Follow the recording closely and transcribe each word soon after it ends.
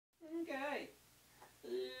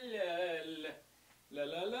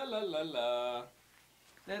la la.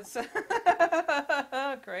 That's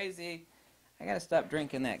crazy. I gotta stop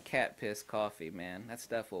drinking that cat piss coffee, man. That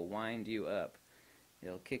stuff will wind you up.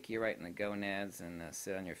 It'll kick you right in the gonads and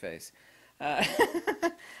sit on your face. Uh,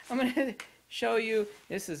 I'm gonna show you.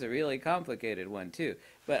 This is a really complicated one too,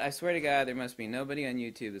 but I swear to God, there must be nobody on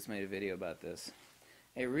YouTube that's made a video about this.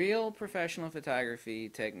 A real professional photography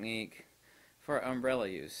technique for umbrella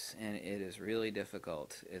use, and it is really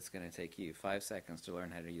difficult. It's going to take you 5 seconds to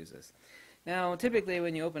learn how to use this. Now, typically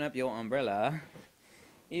when you open up your umbrella,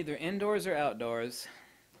 either indoors or outdoors,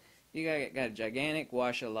 you got a gigantic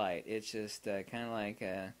wash of light. It's just kind of like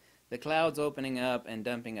the clouds opening up and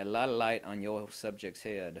dumping a lot of light on your subject's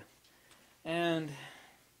head. And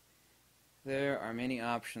there are many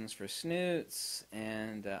options for snoots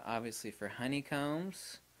and obviously for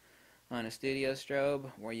honeycombs on a studio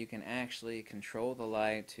strobe, where you can actually control the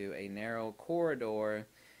light to a narrow corridor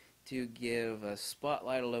to give a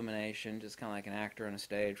spotlight illumination, just kind of like an actor on a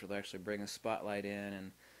stage where they'll actually bring a spotlight in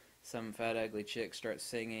and some fat ugly chick starts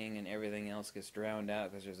singing and everything else gets drowned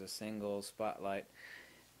out because there's a single spotlight.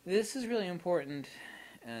 This is really important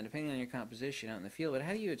depending on your composition out in the field, but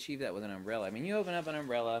how do you achieve that with an umbrella? I mean, you open up an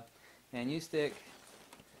umbrella and you stick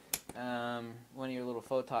one of your little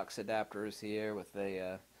Photox adapters here with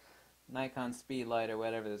the Nikon Speedlight or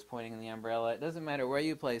whatever that's pointing in the umbrella. It doesn't matter where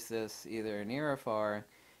you place this, either near or far.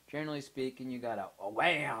 Generally speaking, you gotta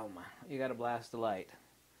wham! You gotta blast the light,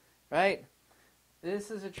 right?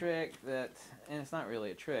 This is a trick that, and it's not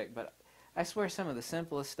really a trick, but I swear some of the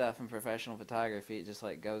simplest stuff in professional photography it just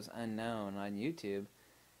like goes unknown on YouTube.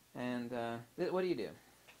 And what do?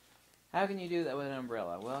 How can you do that with an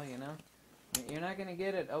umbrella? Well, you know, you're not gonna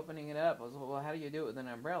get it opening it up. Well, how do you do it with an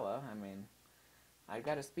umbrella? I mean, I've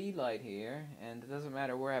got a speed light here, and it doesn't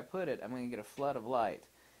matter where I put it, I'm going to get a flood of light.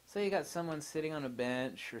 So you got someone sitting on a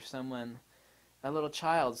bench, or a little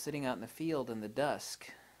child sitting out in the field in the dusk,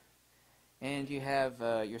 and you have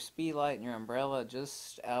your speed light and your umbrella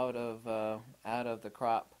just out of the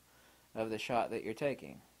crop of the shot that you're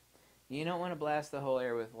taking. You don't want to blast the whole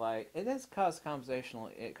air with light. It does cause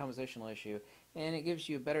compositional issue, and it gives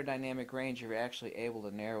you a better dynamic range if you're actually able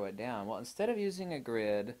to narrow it down. Well, instead of using a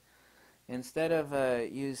grid, instead of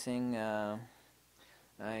using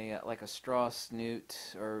like a straw snoot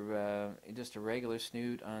or just a regular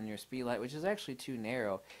snoot on your speed light, which is actually too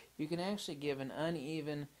narrow, you can actually give an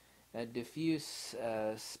uneven, diffuse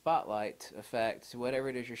spotlight effect to whatever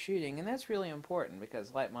it is you're shooting, and that's really important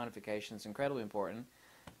because light modification is incredibly important.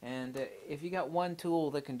 And if you got one tool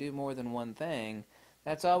that can do more than one thing,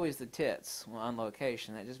 that's always the tits on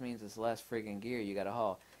location. That just means it's less friggin' gear you got to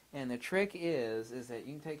haul. And the trick is that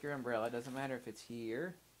you can take your umbrella. It doesn't matter if it's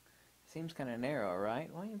here. It seems kind of narrow, right?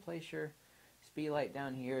 Well, you can place your speed light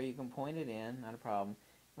down here. You can point it in, not a problem.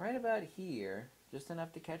 Right about here, just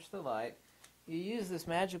enough to catch the light. You use this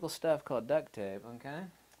magical stuff called duct tape, okay?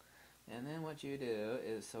 And then what you do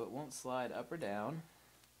is, so it won't slide up or down.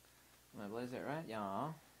 Am I blaze it right? Yeah.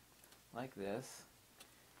 Like this.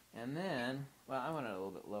 And then, well, I want it a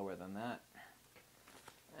little bit lower than that.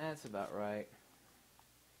 That's about right.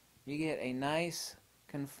 You get a nice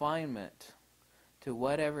confinement to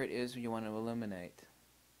whatever it is you want to illuminate.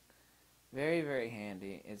 Very, very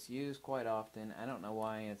handy. It's used quite often. I don't know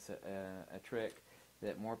why it's a trick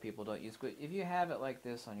that more people don't use. But if you have it like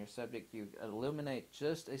this on your subject, you illuminate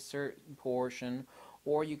just a certain portion,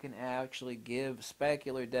 or you can actually give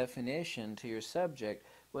specular definition to your subject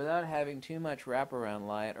without having too much wraparound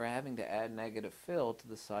light or having to add negative fill to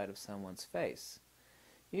the side of someone's face.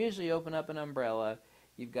 You usually open up an umbrella.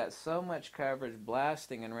 You've got so much coverage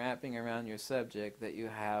blasting and wrapping around your subject that you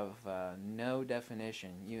have no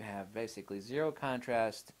definition. You have basically zero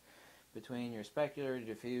contrast between your specular,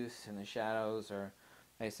 diffuse, and the shadows are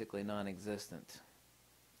basically non-existent,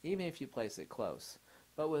 even if you place it close.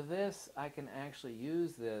 But with this, I can actually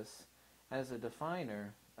use this as a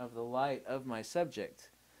definer of the light of my subject.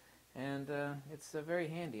 And it's very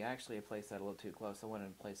handy. Actually, I placed that a little too close. I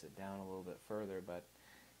wanted to place it down a little bit further, but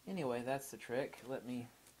anyway, that's the trick. Let me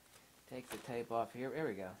take the tape off here. There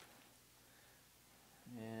we go.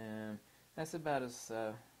 And that's about as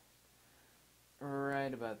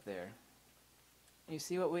right about there. You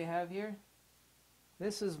see what we have here?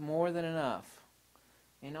 This is more than enough.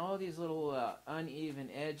 And all these little uneven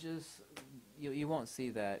edges, you won't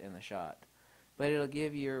see that in the shot. But it'll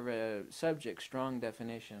give your subject strong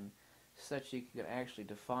definition such you can actually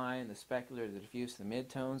define the specular, the diffuse, the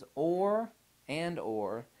midtones, or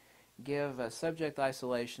give a subject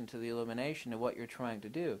isolation to the illumination of what you're trying to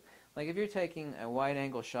do. Like if you're taking a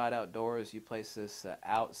wide-angle shot outdoors, you place this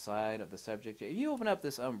outside of the subject. If you open up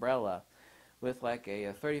this umbrella with like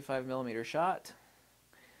a 35 millimeter shot,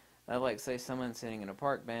 like say someone sitting in a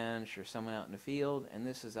park bench or someone out in the field, and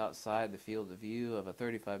this is outside the field of view of a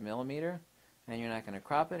 35 millimeter, and you're not going to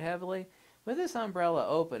crop it heavily. With this umbrella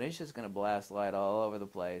open, it's just going to blast light all over the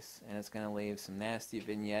place, and it's going to leave some nasty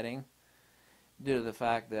vignetting due to the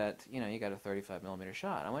fact that, you know, you got a 35 millimeter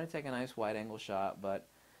shot. I want to take a nice wide angle shot, but,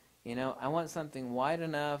 you know, I want something wide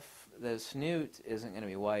enough. The snoot isn't going to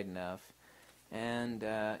be wide enough. And,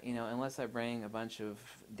 you know, unless I bring a bunch of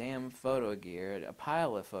damn photo gear, a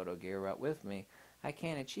pile of photo gear right with me, I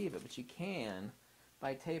can't achieve it. But you can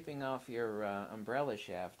by taping off your umbrella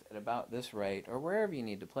shaft at about this rate, or wherever you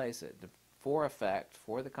need to place it, for effect,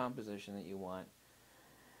 for the composition that you want.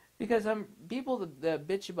 Because people that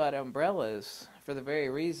bitch about umbrellas for the very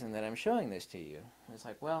reason that I'm showing this to you. It's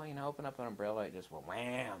like, well, you know, open up an umbrella, it just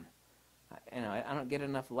wham. You know, I don't get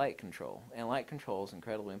enough light control, and light control is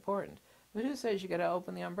incredibly important. But who says you got to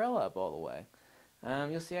open the umbrella up all the way?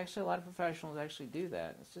 You'll see actually a lot of professionals actually do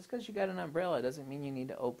that. It's just because you got an umbrella doesn't mean you need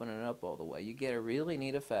to open it up all the way. You get a really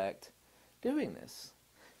neat effect doing this.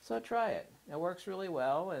 So try it. It works really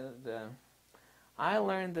well. And I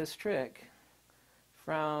learned this trick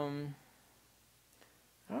from,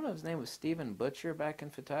 I don't know if his name was Stephen Butcher back in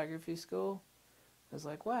photography school. I was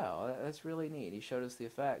like, wow, that's really neat. He showed us the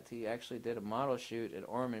effect. He actually did a model shoot at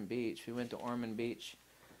Ormond Beach. We went to Ormond Beach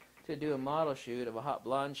to do a model shoot of a hot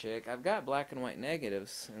blonde chick. I've got black and white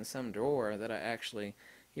negatives in some drawer that I actually,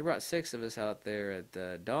 he brought 6 of us out there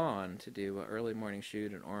at dawn to do an early morning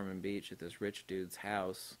shoot at Ormond Beach at this rich dude's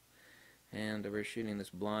house. And we're shooting this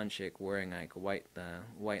blonde chick wearing like a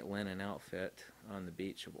white linen outfit on the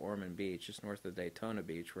beach of Ormond Beach, just north of Daytona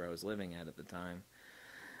Beach, where I was living at the time,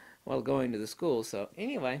 while going to the school. So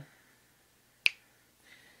anyway,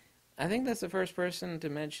 I think that's the first person to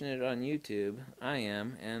mention it on YouTube. I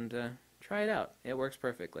am, and try it out. It works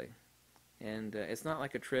perfectly. And it's not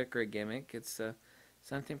like a trick or a gimmick. It's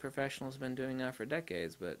something professionals have been doing now for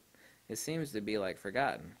decades, but it seems to be like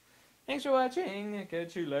forgotten. Thanks for watching. I'll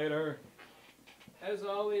catch you later. As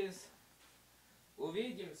always,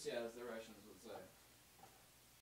 увидимся, as the Russians would say.